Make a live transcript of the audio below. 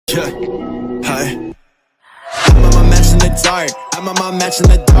Yeah, hi. I'm on my match in the dark. I'm on my match in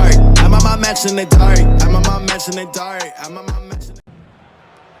the dark. I'm on my match in the dark. I'm on my match in the dark. I'm on my match in the dark.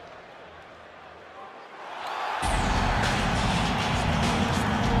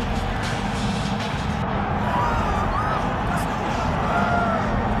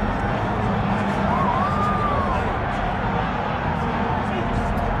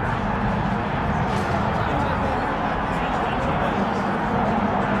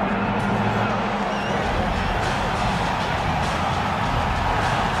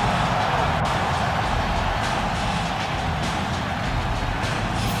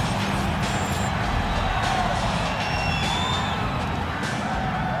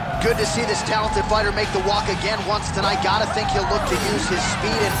 Good to see this talented fighter make the walk again once tonight. Gotta think he'll look to use his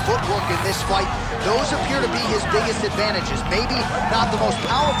speed and footwork in this fight. Those appear to be his biggest advantages. Maybe not the most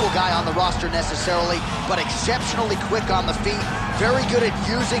powerful guy on the roster necessarily, but exceptionally quick on the feet. Very good at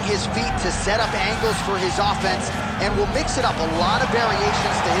using his feet to set up angles for his offense, and will mix it up. A lot of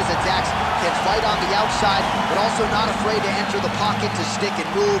variations to his attacks. Can fight on the outside, but also not afraid to enter the pocket to stick and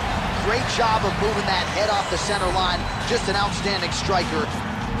move. Great job of moving that head off the center line. Just an outstanding striker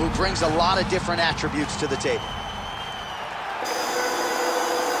who brings a lot of different attributes to the table.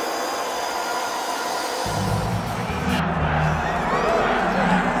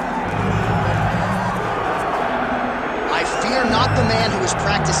 I fear not the man who has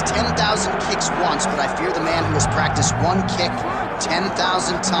practiced 10,000 kicks once, but I fear the man who has practiced one kick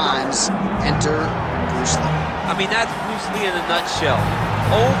 10,000 times. Enter Brucelee. I mean, that's Brucelee in a nutshell.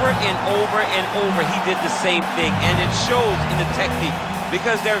 Over and over and over, he did the same thing, and it shows in the technique.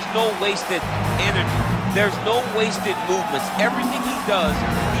 Because there's no wasted energy. There's no wasted movements. Everything he does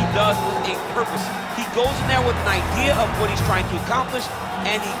with a purpose. He goes in there with an idea of what he's trying to accomplish,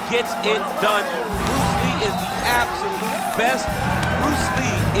 and he gets it done. Brucelee is the absolute best.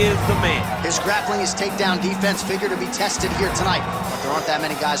 Brucelee is the man. His grappling, his takedown defense figure to be tested here tonight. But there aren't that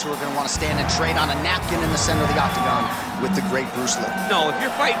many guys who are going to want to stand and trade on a napkin in the center of the octagon with the great Brucelee. No, if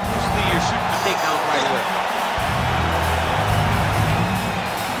you're fighting Brucelee, you're shooting the takedown right away.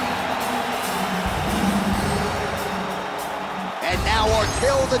 And now our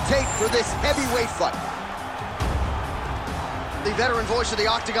tale of the tape for this heavyweight fight. The veteran voice of the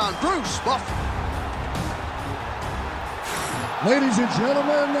octagon, Bruce Buffer. Ladies and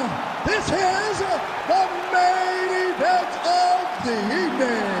gentlemen, this is the main event of the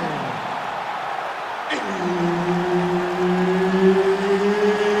evening.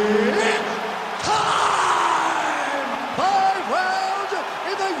 It's time! 5 rounds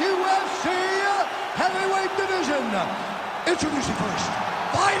in the UFC heavyweight division. Introducing first,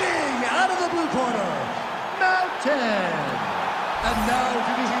 fighting out of the blue corner, Mountain. And now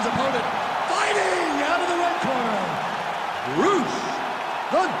introducing his opponent, fighting out of the red corner, Bruce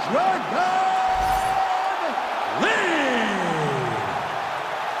the Dragon Lee.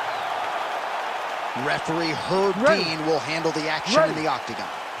 Referee Herb Dean will handle the action in the octagon.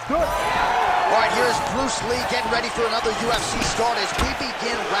 Good. All right, here's Bruce Lee getting ready for another UFC start as we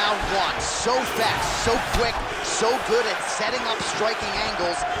begin round one. So fast, so quick, so good at setting up striking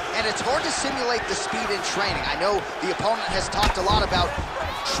angles, and it's hard to simulate the speed in training. I know the opponent has talked a lot about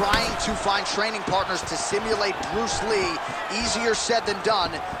trying to find training partners to simulate Bruce Lee. Easier said than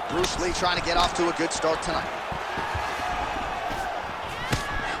done. Bruce Lee trying to get off to a good start tonight.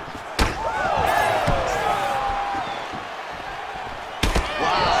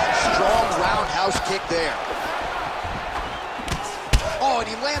 House kick there. Oh, and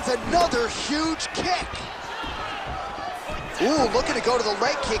he lands another huge kick. Ooh, looking to go to the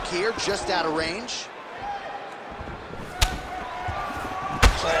leg kick here, just out of range.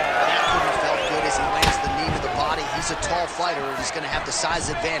 That couldn't have felt good as he lands the knee to the body. He's a tall fighter, and he's going to have the size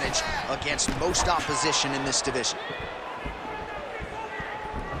advantage against most opposition in this division.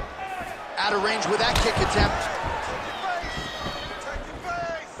 Out of range with that kick attempt.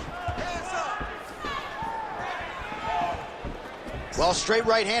 Well, straight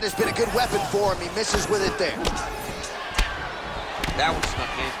right hand has been a good weapon for him. He misses with it there. That one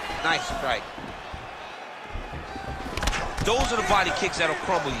snuck in. Nice strike. Those are the body kicks that'll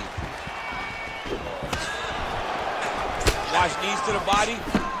crumble you. Watch knees to the body.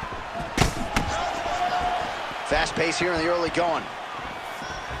 Fast pace here in the early going.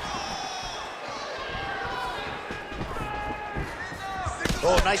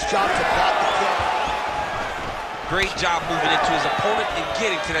 Oh, nice job to block the kick. Great job moving into his opponent and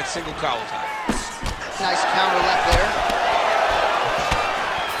getting to that single collar tie. Nice counter left there.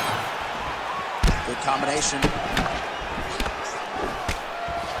 Good combination.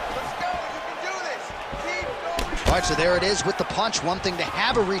 Let's go, you can do this. Keep going. All right, so there it is with the punch. One thing to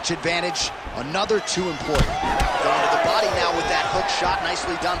have a reach advantage, another to employ. Going to the body now with that hook shot.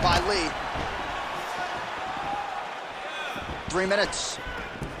 Nicely done by Lee. 3 minutes.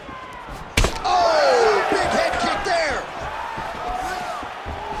 Oh, big head kick there.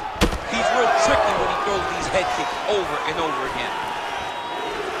 He's real tricky when he throws these head kicks over and over again.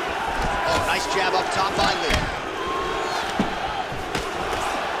 Oh, nice jab up top by Lee.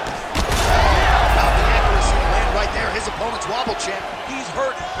 About the accuracy to land right there. His opponent's wobble champ. He's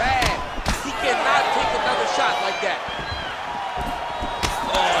hurt bad. He cannot take another shot like that.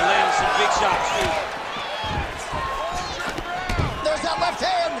 Oh, landed some big shots, too. There's that left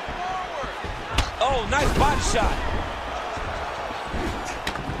hand. Oh, nice body shot.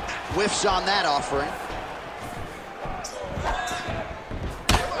 Whiffs on that offering.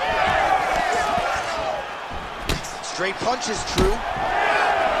 Straight punch is true.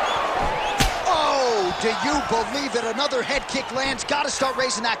 Oh, do you believe it? Another head kick lands. Got to start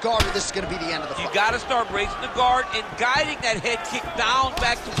raising that guard or this is going to be the end of the fight. You got to start raising the guard and guiding that head kick down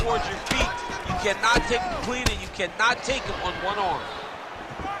back towards your feet. You cannot take him clean and you cannot take him on one arm.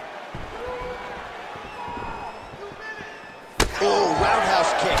 Oh,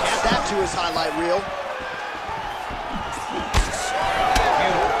 roundhouse kick. Add that to his highlight reel.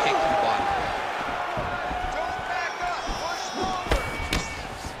 Beautiful kick to the body.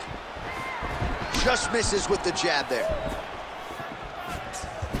 Just misses with the jab there.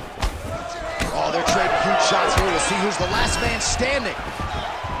 Oh, they're trading huge shots here. We'll see who's the last man standing.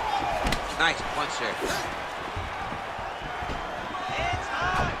 Nice punch there.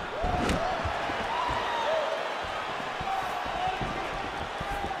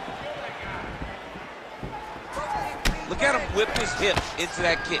 Look at him whip his hip into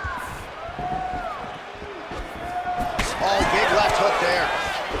that kick. Oh, big left hook there.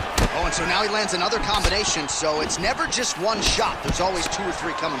 Oh, and so now he lands another combination, so it's never just one shot. There's always 2 or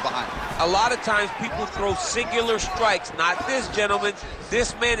 3 coming behind. A lot of times people throw singular strikes. Not this gentleman.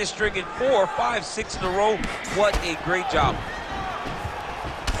 This man is stringing 4, 5, 6 in a row. What a great job.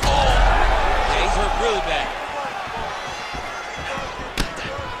 Oh, yeah, he's hurt really bad.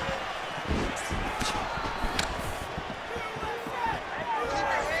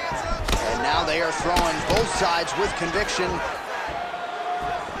 And now they are throwing both sides with conviction.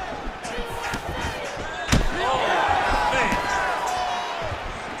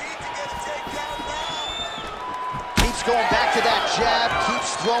 Going back to that jab,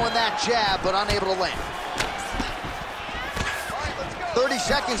 keeps throwing that jab, but unable to land. 30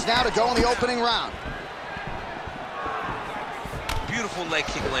 seconds now to go in the opening round. Beautiful leg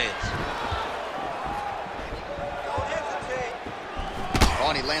kick lands.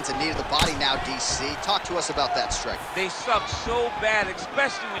 Oh, and he lands a knee to the body now, DC. Talk to us about that strike. They suck so bad,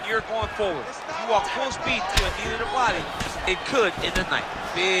 especially when you're going forward. You walk full speed to a knee to the body, it could end the night.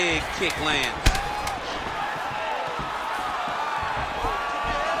 Big kick lands.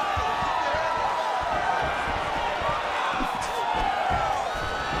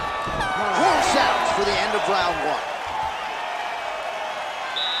 For the end of round 1. All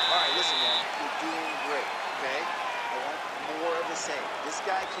right, listen, man, you're doing great, okay? I want more of the same. This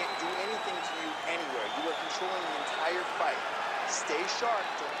guy can't do anything to you anywhere. You are controlling the entire fight. Stay sharp.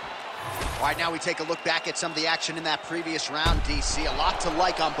 All right, now we take a look back at some of the action in that previous round, DC. A lot to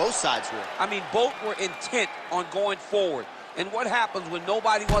like on both sides here. I mean, both were intent on going forward. And what happens when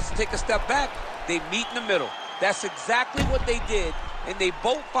nobody wants to take a step back? They meet in the middle. That's exactly what they did, and they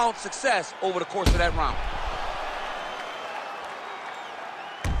both found success over the course of that round.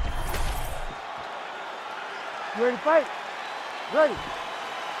 You ready to fight? Ready.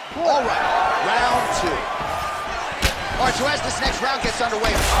 All right, round 2. All right, so as this next round gets underway.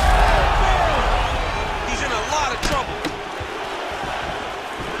 He's in a lot of trouble.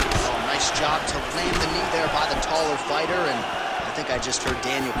 Oh, nice job to land the knee there by the taller fighter, and I think I just heard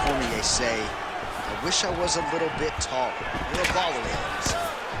Daniel Cormier say, I wish I was a little bit taller. You're a baller, ladies.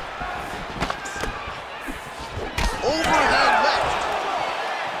 Overhand left.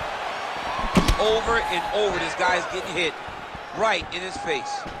 Over and over, this guy's getting hit right in his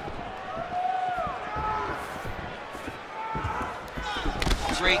face.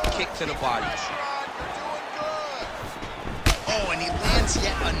 Great kick to the body. Oh, and he lands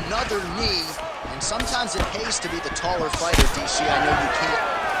yet another knee. And sometimes it pays to be the taller fighter, DC. I know you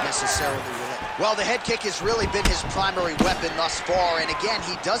can't necessarily relate. Well, the head kick has really been his primary weapon thus far, and again,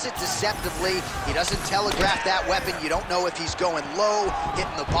 he does it deceptively. He doesn't telegraph that weapon. You don't know if he's going low,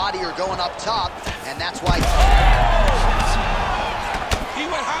 hitting the body, or going up top, and that's why... He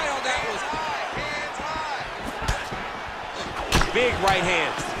went high on that one. Big right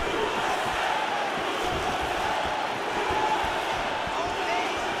hand.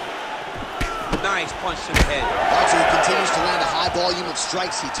 Nice punch to the head. All right, so he continues to land a high volume of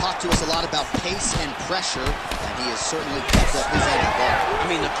strikes. He talked to us a lot about pace and pressure, and he has certainly kept up his end of the ball. I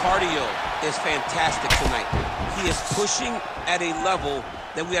mean, the cardio is fantastic tonight. He is pushing at a level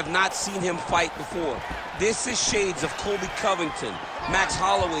that we have not seen him fight before. This is shades of Colby Covington, Max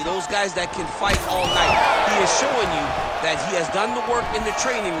Holloway, those guys that can fight all night. He is showing you that he has done the work in the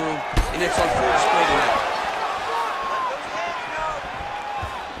training room, and it's on full display tonight.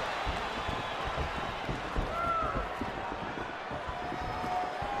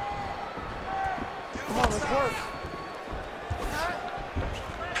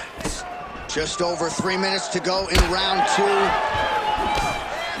 Just over 3 minutes to go in round 2.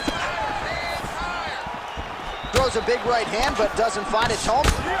 Throws a big right hand, but doesn't find its home.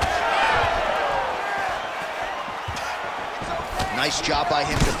 Nice job by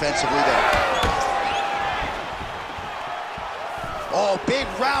him defensively there. Oh, big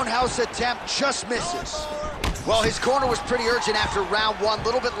roundhouse attempt, just misses. Well, his corner was pretty urgent after round 1. A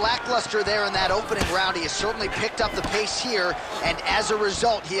little bit lackluster there in that opening round. He has certainly picked up the pace here, and as a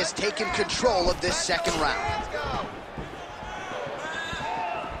result, he has taken control of this second round.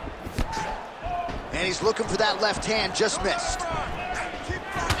 And he's looking for that left hand, just missed.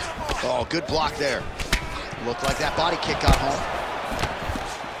 Oh, good block there. Looked like that body kick got home.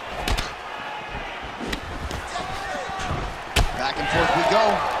 Back and forth we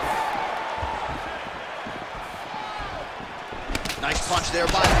go. Nice punch there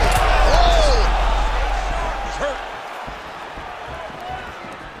by him. Oh! He's hurt.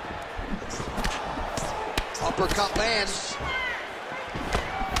 Uppercut lands.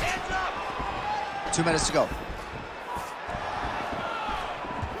 2 minutes to go.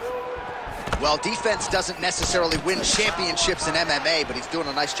 Well, defense doesn't necessarily win championships in MMA, but he's doing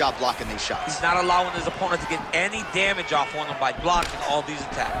a nice job blocking these shots. He's not allowing his opponent to get any damage off on him by blocking all these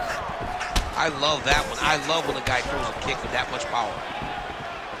attacks. I love that one. I love when a guy throws a kick with that much power.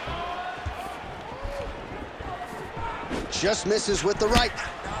 Just misses with the right.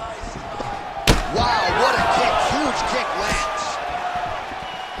 Wow, what a kick. Huge kick lands.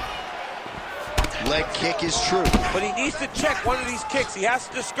 Leg kick is true. But he needs to check one of these kicks. He has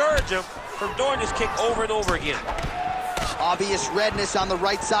to discourage him from doing this kick over and over again. Obvious redness on the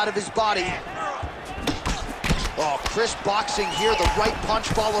right side of his body. Oh, crisp boxing here. The right punch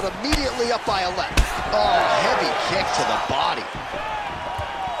followed immediately up by a left. Oh, heavy kick to the body.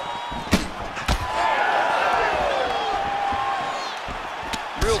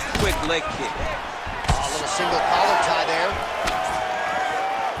 Real quick leg kick. Oh, a little single collar tie there.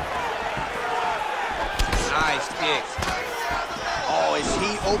 Nice kick. Oh, his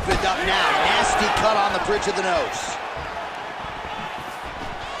heat opened up now. Nasty cut on the bridge of the nose.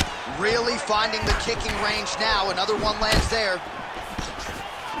 Really finding the kicking range now. Another one lands there.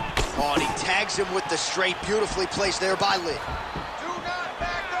 Oh, and he tags him with the straight. Beautifully placed there by Lee. Do not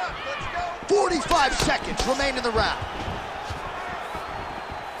back up. Let's go. 45 seconds remain in the round.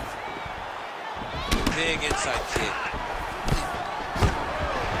 Big inside kick.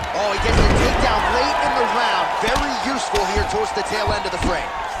 Oh, he gets a takedown late in the round. Very useful here towards the tail end of the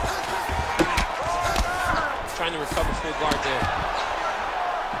frame. Trying to recover full guard there.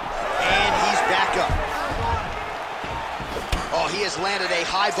 And he's back up. Oh, he has landed a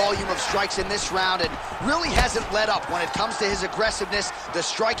high volume of strikes in this round and really hasn't let up. When it comes to his aggressiveness, the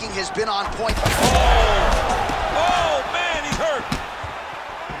striking has been on point. Oh man, he's hurt.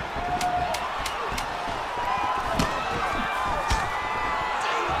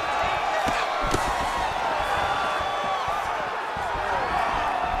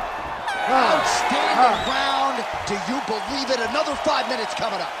 Outstanding round. Do you believe it? Another 5 minutes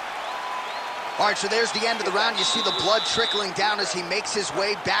coming up. All right, so there's the end of the round. You see the blood trickling down as he makes his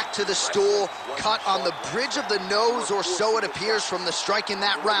way back to the stool. Cut on the bridge of the nose, or so it appears from the strike in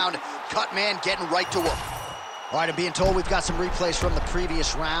that round. Cut man getting right to work. All right, I'm being told we've got some replays from the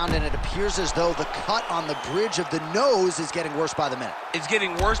previous round, and it appears as though the cut on the bridge of the nose is getting worse by the minute. It's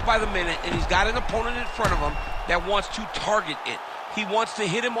getting worse by the minute, and he's got an opponent in front of him that wants to target it. He wants to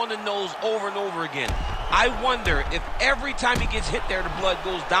hit him on the nose over and over again. I wonder if every time he gets hit there, the blood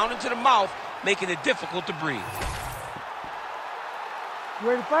goes down into the mouth, making it difficult to breathe. You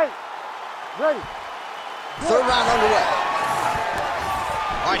ready to fight? Ready. Third round underway.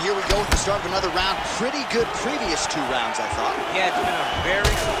 All right, here we go with the start of another round. Pretty good previous 2 rounds, I thought. Yeah, it's been a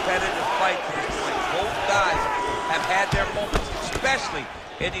very competitive fight to this point. Both guys have had their moments, especially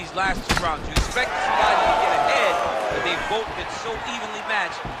in these last 2 rounds. You expect somebody to get ahead, but they've both been so evenly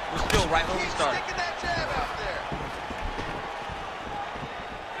matched. We're still right where we started. Sticking that jab out there.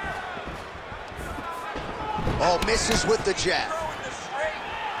 Oh, misses with the jab.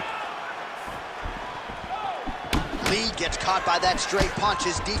 Lee gets caught by that straight punch.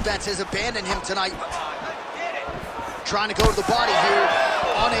 His defense has abandoned him tonight. Trying to go to the body here,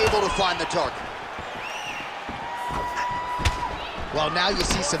 unable to find the target. Well, now you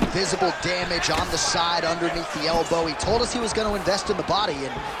see some visible damage on the side underneath the elbow. He told us he was going to invest in the body,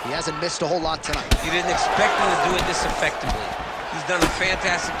 and he hasn't missed a whole lot tonight. You didn't expect him to do it this effectively. He's done a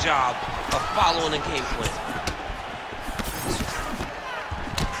fantastic job of following the game plan.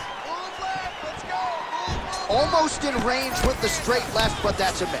 Almost in range with the straight left, but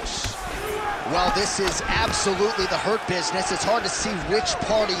that's a miss. Well, this is absolutely the hurt business. It's hard to see which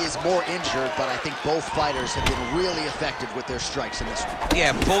party is more injured, but I think both fighters have been really effective with their strikes in this one.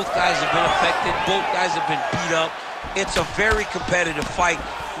 Yeah, both guys have been affected. Both guys have been beat up. It's a very competitive fight.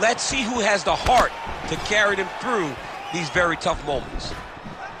 Let's see who has the heart to carry them through these very tough moments. He's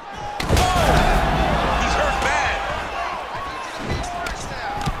hurt bad.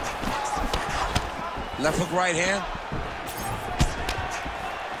 Left hook, right hand.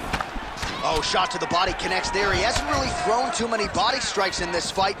 Oh, shot to the body connects there. He hasn't really thrown too many body strikes in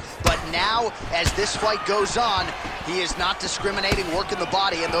this fight, but now, as this fight goes on, he is not discriminating, working the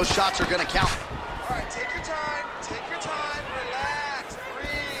body, and those shots are going to count. All right, take your time, relax,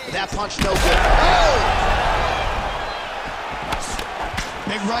 breathe. That punch no good. Oh!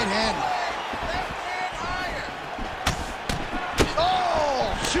 Big right hand.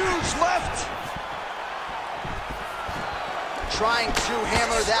 Oh, huge left. Trying to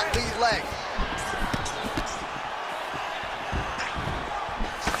hammer that lead leg.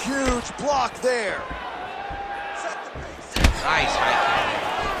 Huge block there. Nice high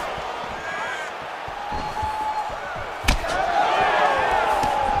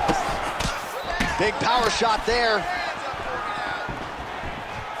kick. Big power shot there.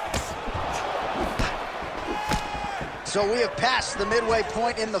 So we have passed the midway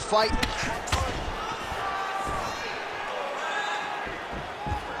point in the fight.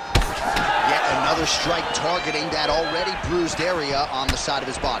 Another strike targeting that already bruised area on the side of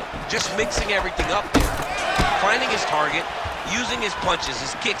his body. Just mixing everything up there. Finding his target, using his punches,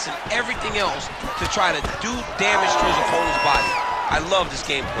 his kicks, and everything else to try to do damage to his opponent's body. I love this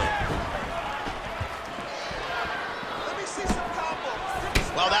game plan. Let me see some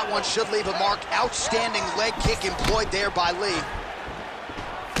combos. Well, that one should leave a mark. Outstanding leg kick employed there by Lee.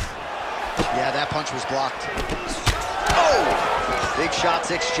 Yeah, that punch was blocked. Oh! Big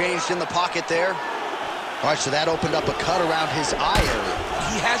shots exchanged in the pocket there. All right, so that opened up a cut around his eye area.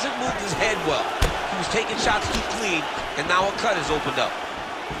 He hasn't moved his head well. He was taking shots too clean, and now a cut has opened up.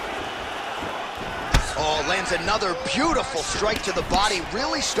 Oh, lands another beautiful strike to the body,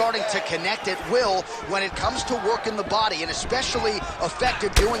 really starting to connect at will when it comes to working the body, and especially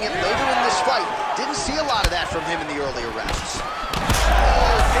effective doing it later in this fight. Didn't see a lot of that from him in the earlier rounds.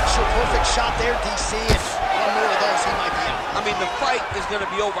 Oh, picture-perfect shot there, DC, and one more of those, he might be out. I mean, the fight is going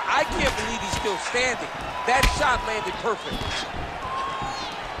to be over. I can't believe he's still standing. That shot landed perfect.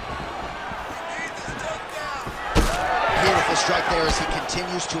 Beautiful strike there as he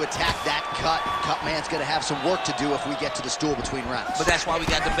continues to attack that cut. Cutman's going to have some work to do if we get to the stool between rounds. But that's why we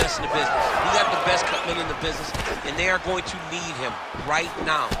got the best in the business. We got the best cutman in the business, and they are going to need him right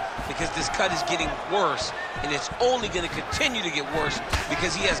now because this cut is getting worse, and it's only going to continue to get worse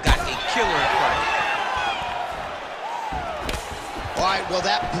because he has got a killer in front of him. All right, well,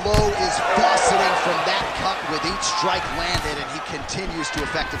 that blow is bursting from that cut with each strike landed, and he continues to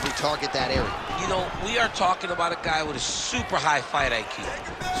effectively target that area. You know, we are talking about a guy with a super high fight IQ.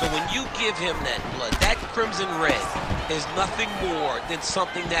 So when you give him that blood, that crimson red is nothing more than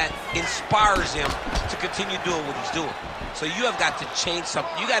something that inspires him to continue doing what he's doing. So you have got to change something.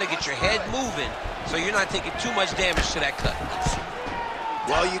 You got to get your head moving so you're not taking too much damage to that cut.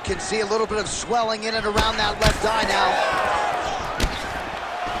 Well, you can see a little bit of swelling in and around that left eye now.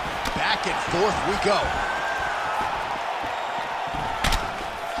 Back and forth we go.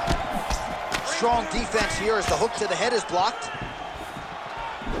 Strong defense here as the hook to the head is blocked.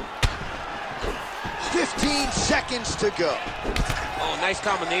 15 seconds to go. Oh, nice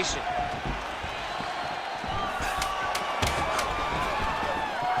combination.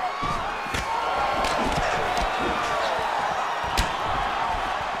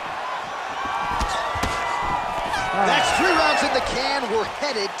 That's 3 rounds in the can. We're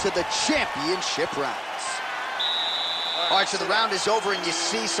headed to the championship rounds. All right, so the round is over, and you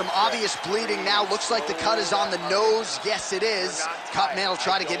see some obvious bleeding now. Looks like the cut is on the nose. Yes, it is. Cutman will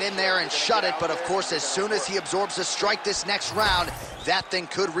try to get in there and shut it, but of course, as soon as he absorbs a strike this next round, that thing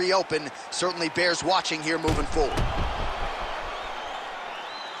could reopen. Certainly bears watching here moving forward.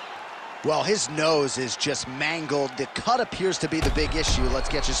 Well, his nose is just mangled. The cut appears to be the big issue. Let's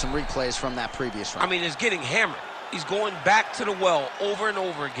get you some replays from that previous round. I mean, it's getting hammered. He's going back to the well over and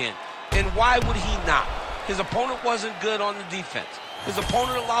over again. And why would he not? His opponent wasn't good on the defense. His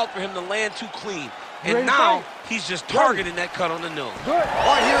opponent allowed for him to land too clean. And now he's just targeting that cut on the nose. All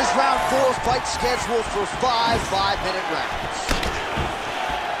right, here's round 4, fight scheduled for 5 5-minute rounds.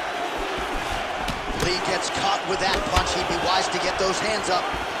 Lee gets caught with that punch. He'd be wise to get those hands up.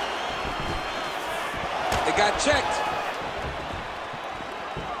 It got checked.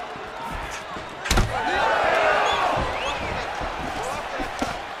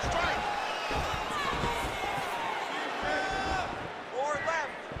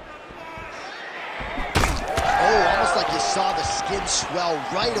 Saw the skin swell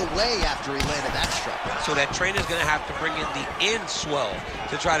right away after he landed that strike. So that trainer's gonna have to bring in the end swell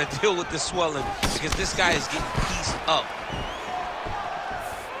to try to deal with the swelling, because this guy is getting pieced up.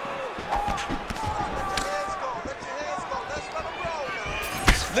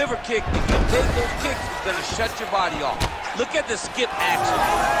 Liver kick, if you take those kicks, it's gonna shut your body off. Look at the skip action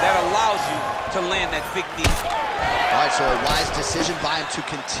that allows you to land that big knee. All right, so a wise decision by him to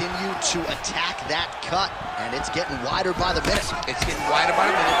continue to attack that cut, and it's getting wider by the minute. It's getting wider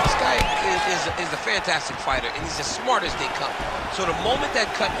by the minute. This guy is a fantastic fighter, and he's as smart as they come. So the moment that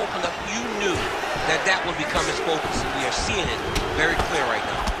cut opened up, you knew that that would become his focus, and we are seeing it very clear right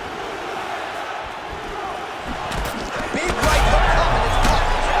now. Big right hook coming, it's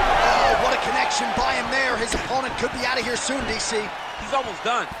blocked. Oh, what a connection by him there. His opponent could be out of here soon, DC. He's almost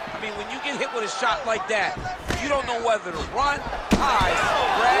done. I mean, when you get hit with a shot like that, you don't know whether to run, hide,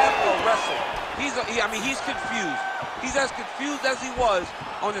 grab, or wrestle. I mean, he's confused. He's as confused as he was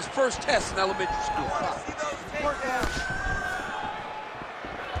on his first test in elementary school.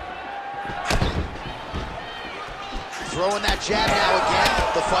 Throwing that jab now again,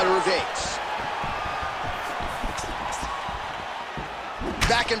 the fighter evades.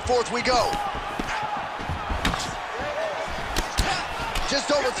 Back and forth we go. Just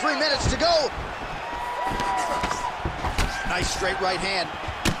over 3 minutes to go. Nice straight right hand.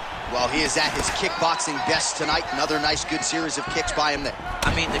 Well, he is at his kickboxing best tonight. Another nice, good series of kicks by him there.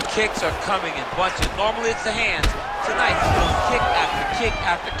 I mean, the kicks are coming in bunches. Normally it's the hands. Tonight he's doing kick after kick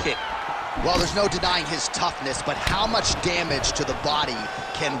after kick. Well, there's no denying his toughness, but how much damage to the body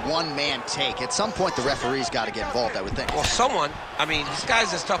can one man take? At some point, the referee's got to get involved, I would think. Well, someone, I mean, this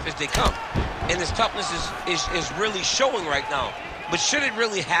guy's as tough as they come. And his toughness is really showing right now. But should it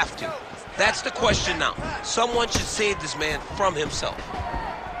really have to? That's the question now. Someone should save this man from himself.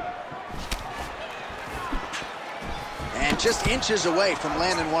 And just inches away from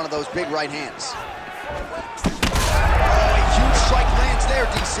landing one of those big right hands. Oh, a huge strike lands there,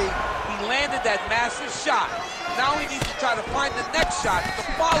 DC. He landed that massive shot. Now he needs to try to find the next shot, the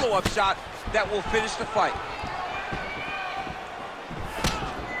follow-up shot that will finish the fight.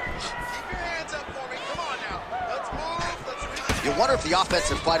 You wonder if the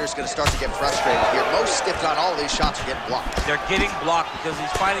offensive fighter is going to start to get frustrated here. Most stiffed on all of these shots are getting blocked. They're getting blocked because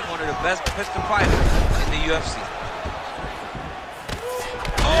he's fighting one of the best piston fighters in the UFC.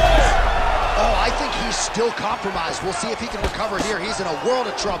 Oh, I think he's still compromised. We'll see if he can recover here. He's in a world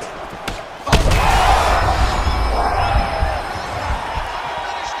of trouble. Oh.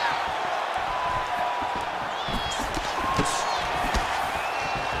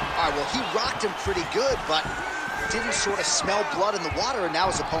 All right, well, he rocked him pretty good, but didn't sort of smell blood in the water, and now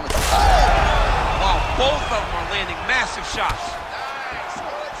his opponent. Wow, both of them are landing massive shots. Nice,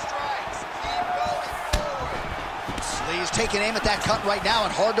 good strikes. Keep going forward. Lee's taking aim at that cut right now,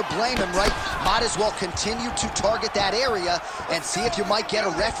 and hard to blame him, right? Might as well continue to target that area and see if you might get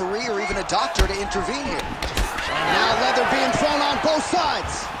a referee or even a doctor to intervene here. And now leather being thrown on both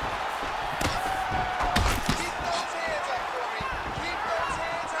sides. Keep those hands up for me. Keep those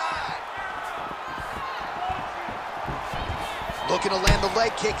hands high. Looking to land the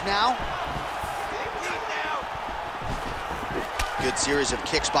leg kick now. Good series of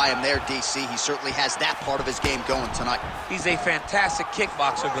kicks by him there, DC. He certainly has that part of his game going tonight. He's a fantastic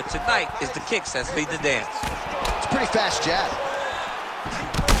kickboxer, but tonight is the kicks that lead the dance. It's a pretty fast jab.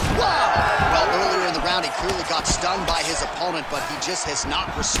 Wow! Well, earlier in the round, he clearly got stung by his opponent, but he just has not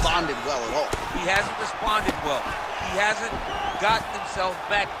responded well at all. He hasn't responded well. He hasn't gotten himself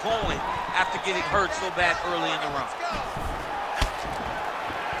back going after getting hurt so bad early in the round.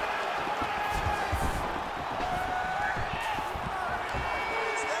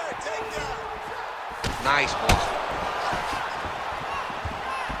 Nice block.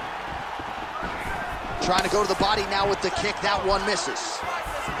 Trying to go to the body now with the kick. That one misses.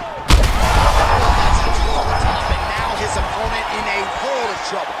 That's control the top, and now his opponent in a world of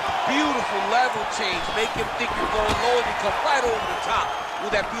trouble. Beautiful level change. Make him think you're going low, and you come right over the top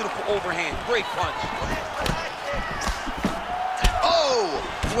with that beautiful overhand. Great punch. Oh,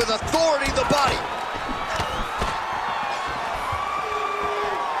 with authority, the body.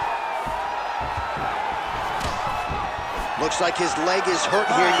 Looks like his leg is hurt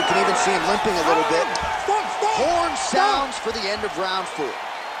here. You can even see him limping a little bit. Horn sounds for the end of round 4.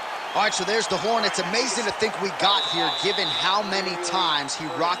 All right, so there's the horn. It's amazing to think we got here, given how many times he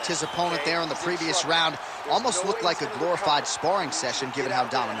rocked his opponent there in the previous round. Almost looked like a glorified sparring session, given how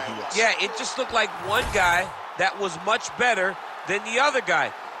dominant he was. Yeah, it just looked like one guy that was much better than the other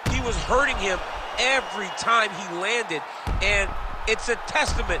guy. He was hurting him every time he landed, and it's a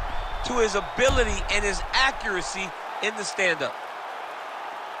testament to his ability and his accuracy in the stand-up.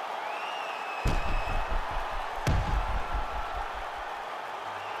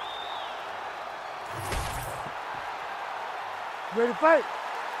 Ready to fight?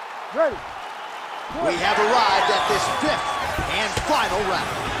 Ready. We have arrived at this 5th and final round.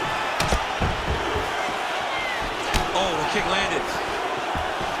 Oh, the kick landed.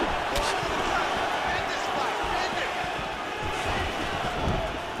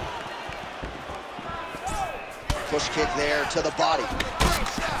 Push kick there to the body.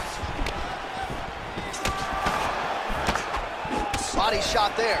 Body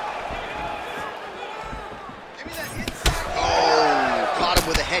shot there. Oh, caught him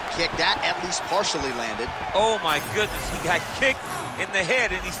with a head kick. That at least partially landed. Oh my goodness, he got kicked in the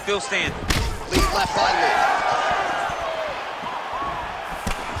head and he's still standing. Lead left by Lee.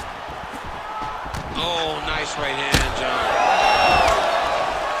 Oh, nice right hand, John.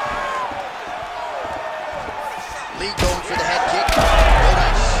 Lee going for the head kick. Oh,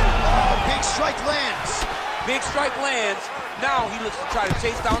 nice. Oh, big strike lands. Big strike lands. Now he looks to try to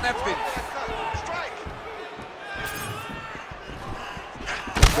chase down that finish.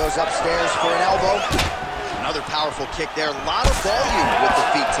 Goes upstairs for an elbow. Another powerful kick there. A lot of volume with the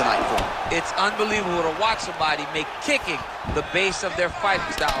feet tonight for him. It's unbelievable to watch somebody make kicking the base of their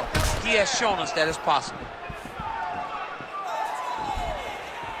fighting style. He has shown us that it's possible.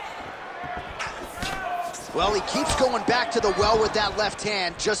 Well, he keeps going back to the well with that left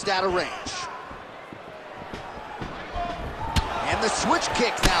hand, just out of range. And the switch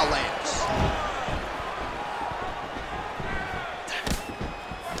kick now lands.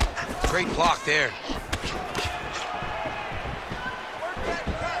 Great block there.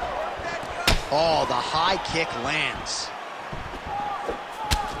 Oh, the high kick lands.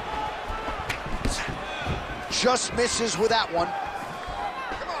 Just misses with that one.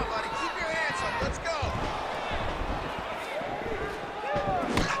 Come on, buddy. Keep your hands up. Let's go.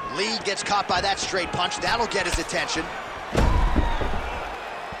 Lee gets caught by that straight punch. That'll get his attention.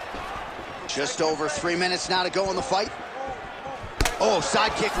 Just over 3 minutes now to go in the fight. Oh,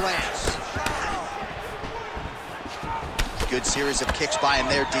 side kick lands. Good series of kicks by him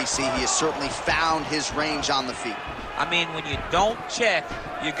there, DC. He has certainly found his range on the feet. I mean, when you don't check,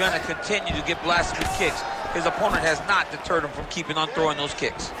 you're going to continue to get blasted with kicks. His opponent has not deterred him from keeping on throwing those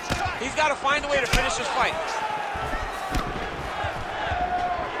kicks. He's got to find a way to finish this fight.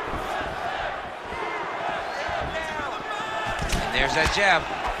 And there's that jab.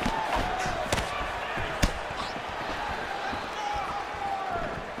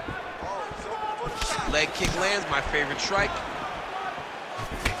 Leg kick lands, my favorite strike.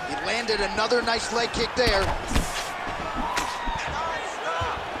 He landed another nice leg kick there.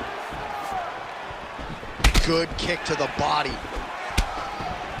 Good kick to the body.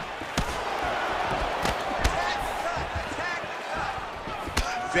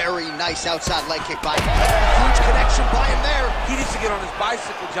 Very nice outside leg kick by him. Huge connection by him there. He needs to get on his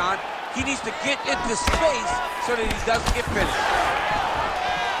bicycle, John. He needs to get into space so that he doesn't get finished.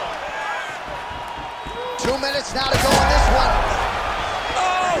 2 minutes now to go on this one.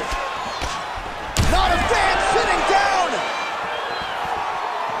 Oh! Not a fan sitting down.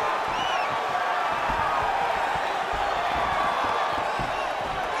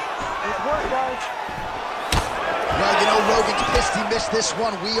 It's work, guys. Well, you know, Rogan's pissed he missed this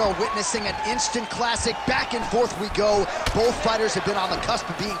one. We are witnessing an instant classic. Back and forth we go. Both fighters have been on the cusp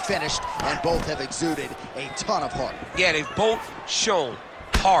of being finished, and both have exuded a ton of heart. Yeah, they've both shown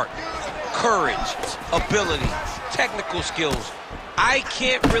heart, courage, ability, technical skills. I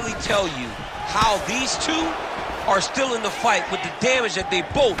can't really tell you how these two are still in the fight with the damage that they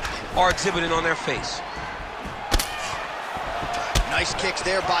both are exhibiting on their face. Nice kicks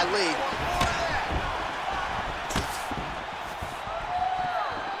there by Lee.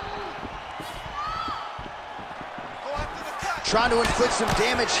 Trying to inflict some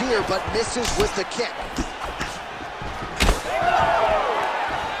damage here, but misses with the kick.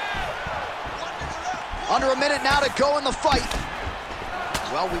 Under a minute now to go in the fight.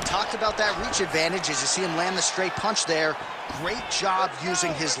 Well, we talked about that reach advantage as you see him land the straight punch there. Great job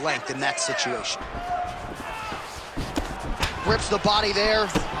using his length in that situation. Grips the body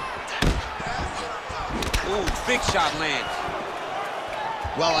there. Ooh, big shot lands.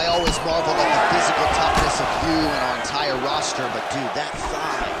 Well, I always marvel at the physical toughness of you and our entire roster, but dude, that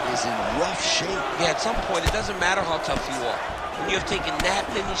thigh is in rough shape. Yeah, at some point, it doesn't matter how tough you are. When you have taken that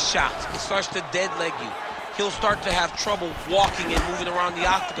many shots, it starts to dead leg you. He'll start to have trouble walking and moving around the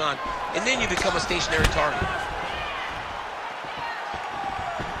octagon, and then you become a stationary target.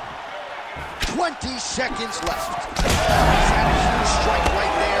 20 seconds left. He's had a huge strike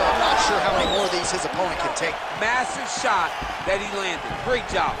right there. I'm not sure how many more of these his opponent can take. Massive shot that he landed. Great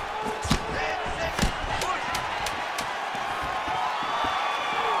job.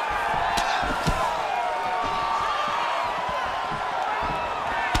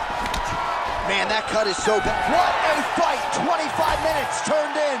 Man, that cut is so bad. What a fight! 25 minutes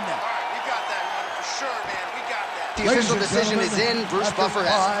turned in. All right, we got that one for sure, man. We got that. The official decision is in. Bruce Buffer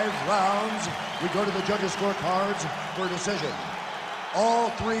has it. 5 rounds, we go to the judges' scorecards for a decision.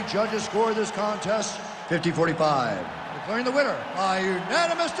 All 3 judges score this contest 50-45. Declaring the winner by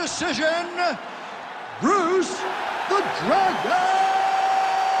unanimous decision, Bruce the Dragon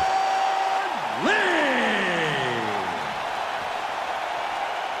Lee.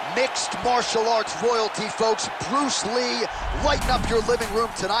 Mixed martial arts royalty, folks. Bruce Lee, lighten up your living room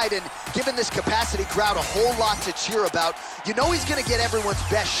tonight and giving this capacity crowd a whole lot to cheer about. You know he's going to get everyone's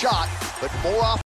best shot, but more often